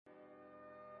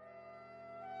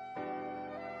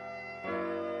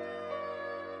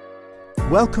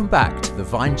Welcome back to the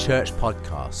Vine Church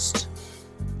podcast.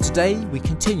 Today we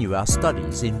continue our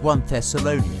studies in 1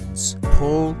 Thessalonians,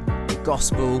 Paul, the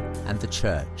Gospel and the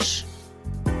Church.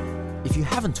 If you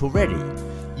haven't already,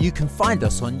 you can find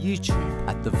us on YouTube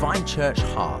at the Vine Church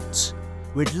Heart.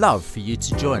 We'd love for you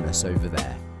to join us over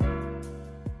there.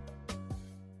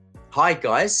 Hi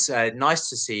guys, nice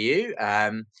to see you.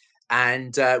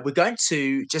 We're going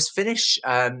to just finish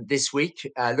this week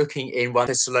looking in 1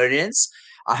 Thessalonians.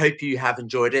 I hope you have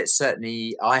enjoyed it.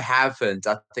 Certainly I have, and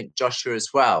I think Joshua as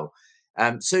well.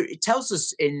 So it tells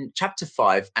us in chapter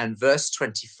 5 and verse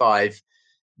 25,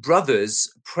 brothers,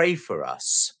 pray for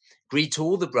us. Greet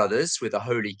all the brothers with a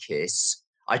holy kiss.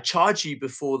 I charge you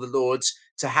before the Lord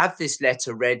to have this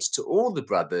letter read to all the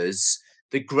brothers.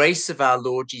 The grace of our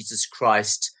Lord Jesus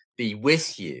Christ be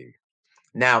with you.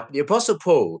 Now, the Apostle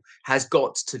Paul has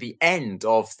got to the end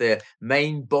of the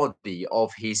main body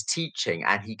of his teaching,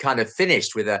 and he kind of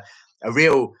finished with a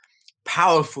real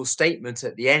powerful statement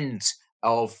at the end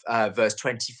of verse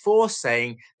 24,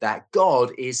 saying that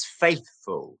God is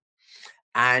faithful.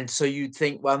 And so you'd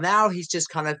think, well, now he's just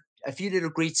kind of a few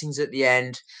little greetings at the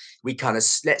end. We kind of,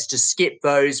 let's just skip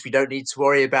those. We don't need to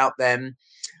worry about them.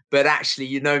 But actually,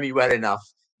 you know me well enough.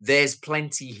 There's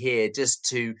plenty here just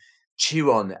to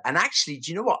chew on. And actually, do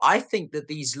you know what? I think that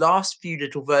these last few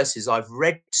little verses I've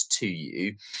read to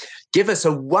you give us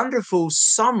a wonderful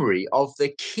summary of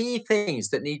the key things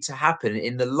that need to happen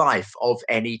in the life of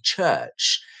any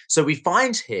church. So we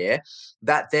find here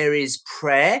that there is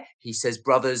prayer. He says,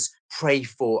 brothers, pray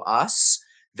for us.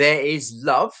 There is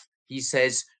love. He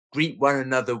says, greet one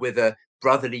another with a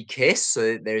brotherly kiss.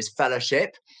 So there is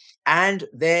fellowship. And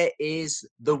there is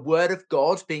the word of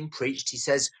God being preached. He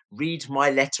says, read my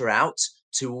letter out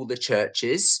to all the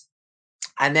churches.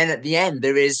 And then at the end,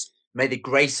 there is, may the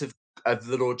grace of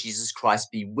the Lord Jesus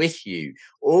Christ be with you.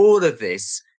 All of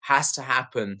this has to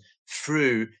happen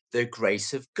through the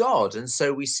grace of God. And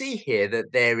so we see here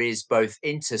that there is both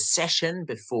intercession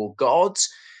before God.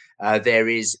 There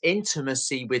is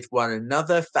intimacy with one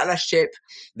another, fellowship.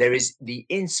 There is the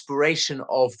inspiration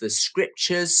of the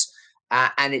scriptures.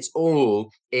 And it's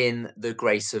all in the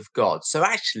grace of God. So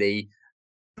actually,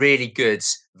 really good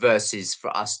verses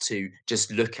for us to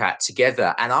just look at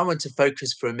together. And I want to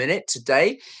focus for a minute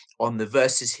today on the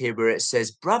verses here where it says,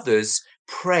 brothers,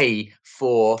 pray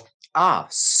for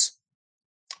us.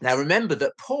 Now, remember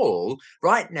that Paul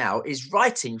right now is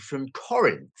writing from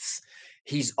Corinth.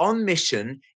 He's on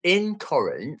mission in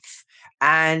Corinth,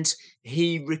 and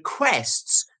he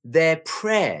requests their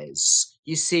prayers.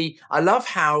 You see, I love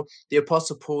how the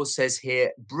Apostle Paul says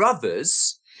here,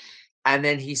 brothers, and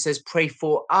then he says, pray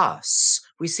for us.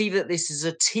 We see that this is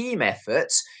a team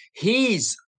effort.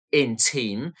 He's in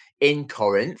team in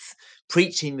Corinth,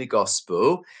 preaching the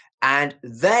gospel, and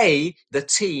they, the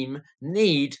team,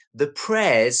 need the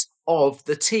prayers of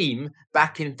the team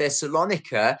back in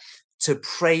Thessalonica to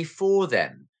pray for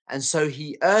them. And so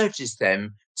he urges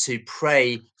them to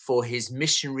pray for his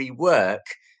missionary work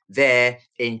there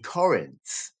in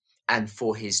Corinth and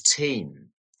for his team.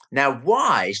 Now,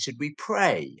 why should we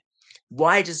pray?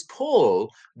 Why does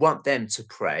Paul want them to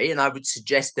pray? And I would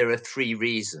suggest there are three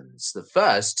reasons. The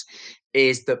first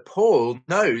is that Paul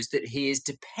knows that he is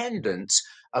dependent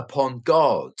upon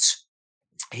God.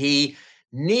 He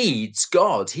needs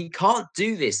God. He can't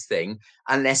do this thing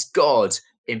unless God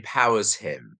empowers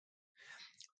him.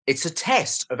 It's a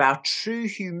test of our true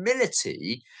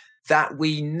humility that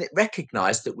we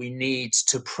recognize that we need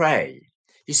to pray.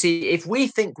 You see, if we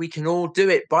think we can all do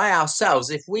it by ourselves,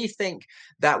 if we think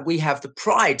that we have the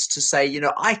pride to say, you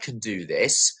know, I can do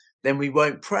this, then we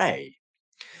won't pray.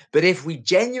 But if we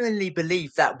genuinely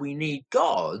believe that we need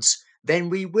God, then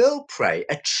we will pray.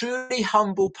 A truly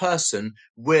humble person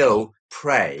will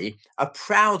pray. A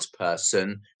proud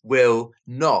person will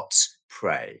not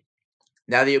pray.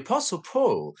 Now, the Apostle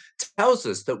Paul tells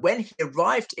us that when he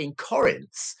arrived in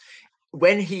Corinth,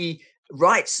 when he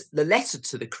writes the letter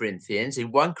to the Corinthians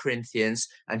in 1 Corinthians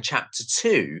and chapter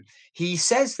 2, he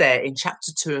says there in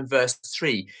chapter 2 and verse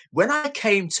 3, when I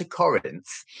came to Corinth,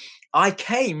 I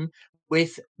came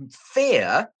with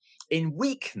fear, in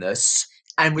weakness,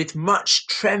 and with much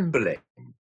trembling.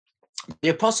 The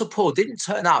Apostle Paul didn't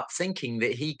turn up thinking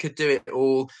that he could do it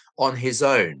all on his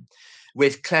own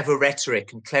with clever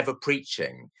rhetoric and clever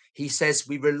preaching. He says,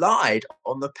 we relied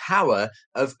on the power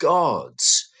of God.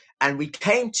 And we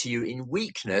came to you in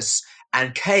weakness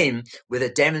and came with a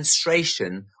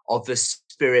demonstration of the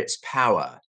Spirit's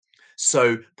power.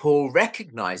 So Paul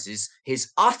recognizes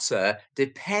his utter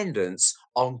dependence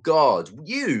on God.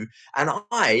 You and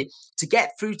I, to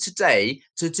get through today,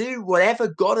 to do whatever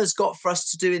God has got for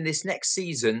us to do in this next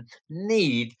season,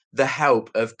 need the help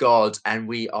of God and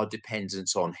we are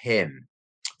dependent on him.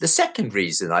 The second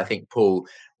reason I think Paul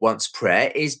wants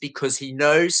prayer is because he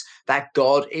knows that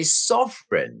God is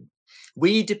sovereign.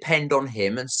 We depend on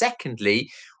him. And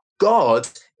secondly, God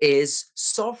is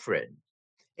sovereign.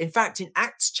 In fact, in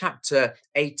Acts chapter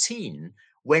 18,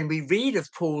 when we read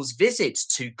of Paul's visit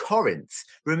to Corinth,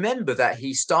 remember that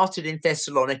he started in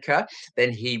Thessalonica,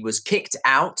 then he was kicked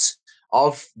out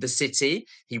of the city.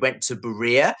 He went to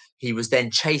Berea. He was then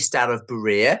chased out of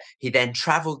Berea. He then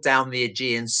traveled down the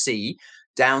Aegean Sea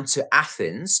down to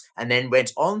Athens and then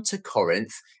went on to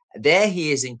Corinth. There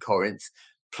he is in Corinth,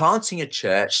 planting a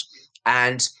church.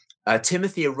 And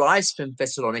Timothy arrives from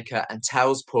Thessalonica and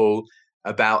tells Paul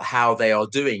about how they are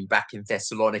doing back in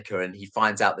Thessalonica, and he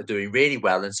finds out they're doing really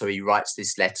well, and so he writes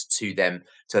this letter to them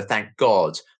to thank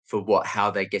God for how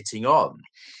they're getting on.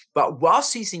 But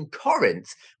whilst he's in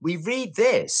Corinth, we read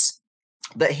this,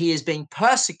 that he is being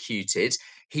persecuted.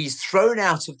 He's thrown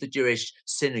out of the Jewish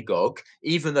synagogue,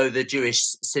 even though the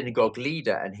Jewish synagogue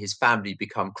leader and his family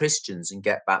become Christians and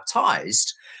get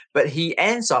baptized. But he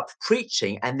ends up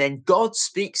preaching, and then God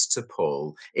speaks to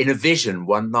Paul in a vision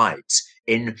one night.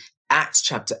 In Acts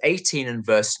chapter 18 and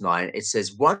verse 9, it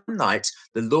says, "One night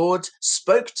the Lord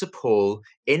spoke to Paul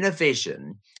in a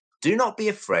vision. Do not be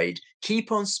afraid.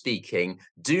 Keep on speaking.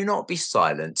 Do not be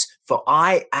silent, for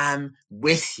I am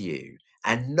with you.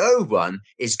 And no one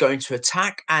is going to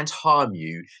attack and harm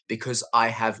you because I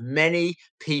have many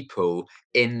people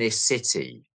in this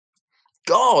city."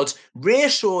 God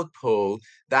reassured Paul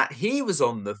that he was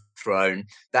on the throne,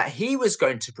 that he was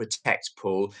going to protect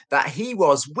Paul, that he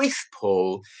was with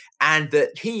Paul, and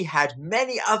that he had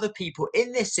many other people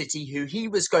in this city who he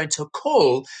was going to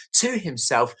call to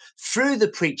himself through the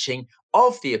preaching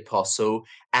of the apostle.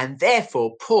 And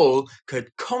therefore, Paul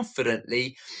could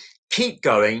confidently keep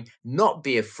going, not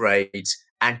be afraid,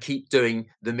 and keep doing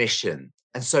the mission.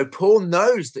 And so Paul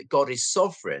knows that God is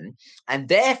sovereign, and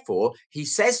therefore he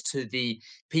says to the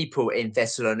people in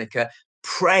Thessalonica,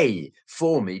 "Pray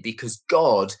for me because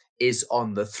God is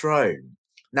on the throne."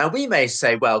 Now we may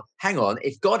say, well, hang on,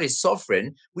 if God is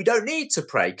sovereign, we don't need to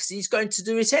pray because he's going to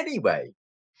do it anyway.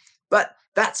 But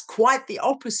that's quite the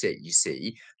opposite, you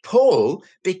see. Paul,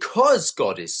 because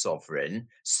God is sovereign,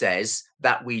 says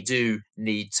that we do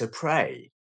need to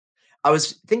pray. I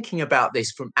was thinking about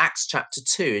this from Acts chapter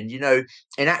 2. And,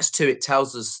 in Acts 2, it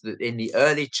tells us that in the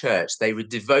early church, they were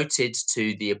devoted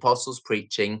to the apostles'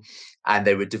 preaching and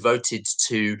they were devoted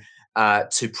to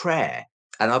prayer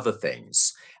and other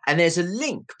things. And there's a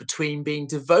link between being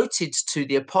devoted to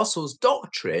the apostles'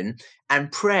 doctrine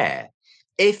and prayer.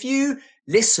 If you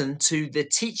listen to the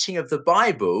teaching of the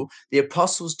Bible, the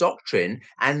apostles' doctrine,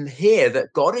 and hear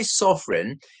that God is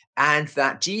sovereign and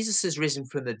that Jesus has risen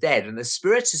from the dead and the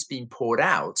Spirit has been poured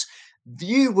out,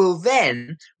 you will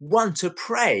then want to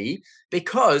pray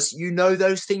because you know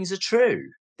those things are true.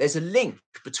 There's a link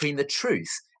between the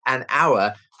truth and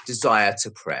our desire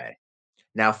to pray.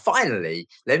 Now, finally,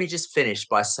 let me just finish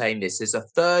by saying this. There's a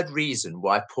third reason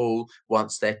why Paul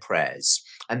wants their prayers,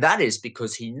 and that is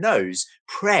because he knows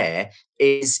prayer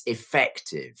is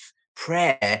effective.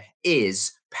 Prayer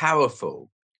is powerful.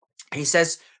 He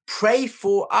says, "Pray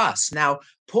for us." Now,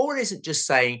 Paul isn't just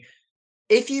saying,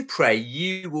 if you pray,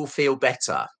 you will feel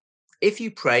better. If you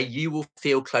pray, you will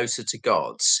feel closer to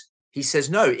God. He says,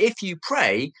 no, if you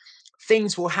pray,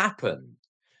 things will happen.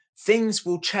 Things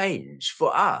will change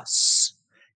for us.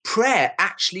 Prayer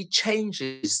actually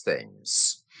changes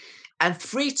things. And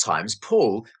 3 times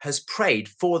Paul has prayed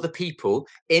for the people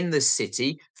in the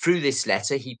city through this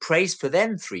letter. He prays for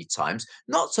them 3 times,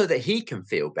 not so that he can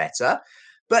feel better,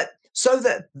 but so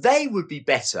that they would be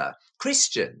better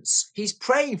Christians. He's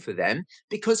praying for them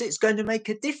because it's going to make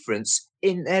a difference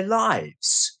in their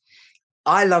lives.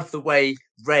 I love the way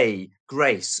Ray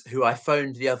Grace, who I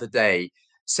phoned the other day,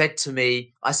 said to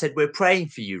me, I said, "We're praying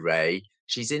for you, Ray.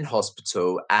 She's in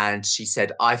hospital." And she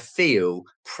said, "I feel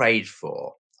prayed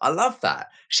for." I love that.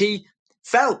 She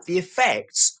felt the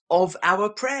effects of our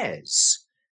prayers.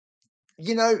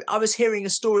 I was hearing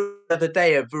a story the other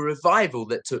day of a revival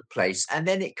that took place, and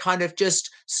then it kind of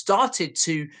just started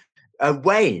to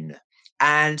wane.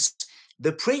 And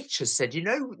the preacher said,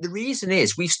 the reason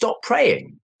is we stopped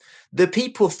praying. The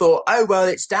people thought, oh, well,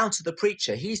 it's down to the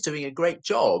preacher. He's doing a great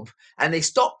job. And they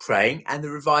stopped praying, and the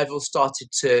revival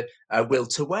started to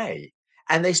wilt away.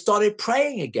 And they started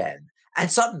praying again.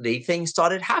 And suddenly things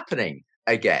started happening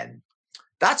again.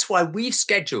 That's why we've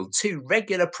scheduled 2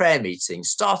 regular prayer meetings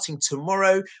starting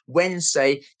tomorrow,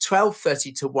 Wednesday,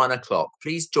 12:30 to 1 o'clock.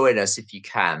 Please join us if you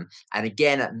can. And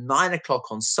again at 9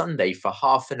 o'clock on Sunday for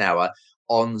half an hour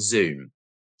on Zoom.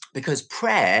 Because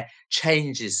prayer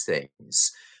changes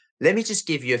things. Let me just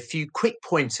give you a few quick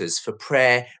pointers for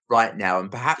prayer right now.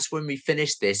 And perhaps when we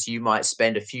finish this, you might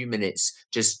spend a few minutes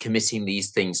just committing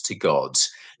these things to God.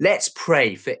 Let's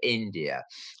pray for India.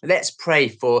 Let's pray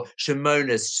for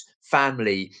Shimona's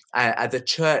family, the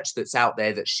church that's out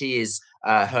there that she is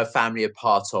her family a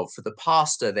part of, for the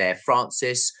pastor there,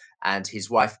 Francis, and his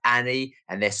wife Annie,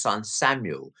 and their son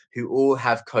Samuel, who all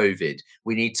have COVID.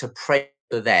 We need to pray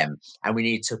for them, and we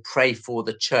need to pray for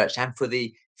the church and for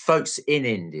the folks in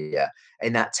India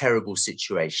in that terrible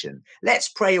situation. Let's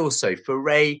pray also for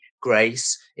Ray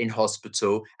Grace in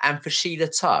hospital and for Sheila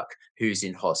Tuck, who's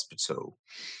in hospital.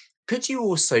 Could you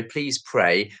also please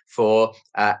pray for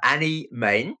Annabelle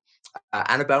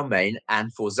Main,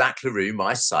 and for Zach LaRue,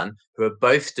 my son, who are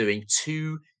both doing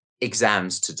 2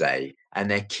 exams today,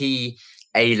 and they're key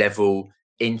A-level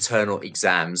internal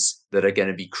exams that are going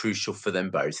to be crucial for them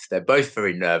both. They're both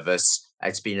very nervous.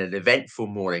 It's been an eventful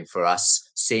morning for us,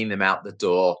 seeing them out the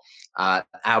door.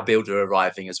 Our builder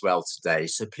arriving as well today.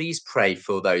 So please pray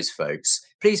for those folks.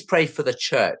 Please pray for the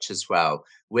church as well.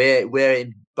 We're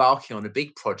embarking on a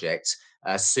big project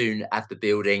soon at the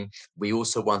building. We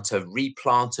also want to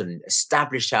replant and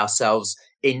establish ourselves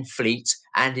in Fleet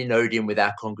and in Odeon with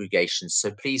our congregations.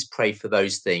 So please pray for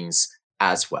those things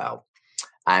as well.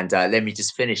 And let me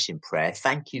just finish in prayer.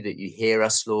 Thank you that you hear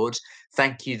us, Lord.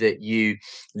 Thank you that you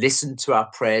listen to our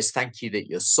prayers. Thank you that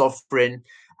you're sovereign.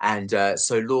 And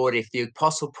so, Lord, if the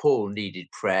Apostle Paul needed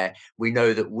prayer, we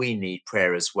know that we need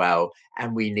prayer as well.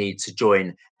 And we need to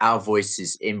join our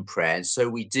voices in prayer. And so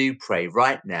we do pray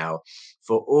right now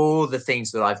for all the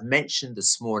things that I've mentioned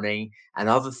this morning and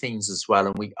other things as well.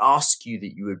 And we ask you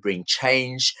that you would bring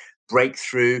change,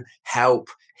 breakthrough, help,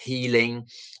 healing.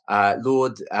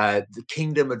 Lord, the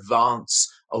kingdom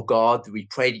advance. Oh God, we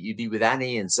pray that you be with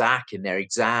Annie and Zach in their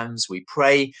exams. We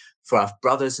pray for our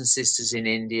brothers and sisters in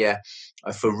India,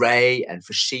 for Ray and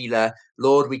for Sheila.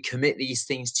 Lord, we commit these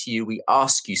things to you. We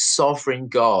ask you, sovereign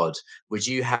God, would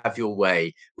you have your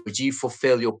way? Would you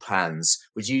fulfill your plans?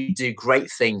 Would you do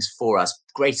great things for us,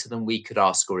 greater than we could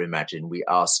ask or imagine? We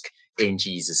ask in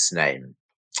Jesus' name.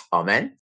 Amen.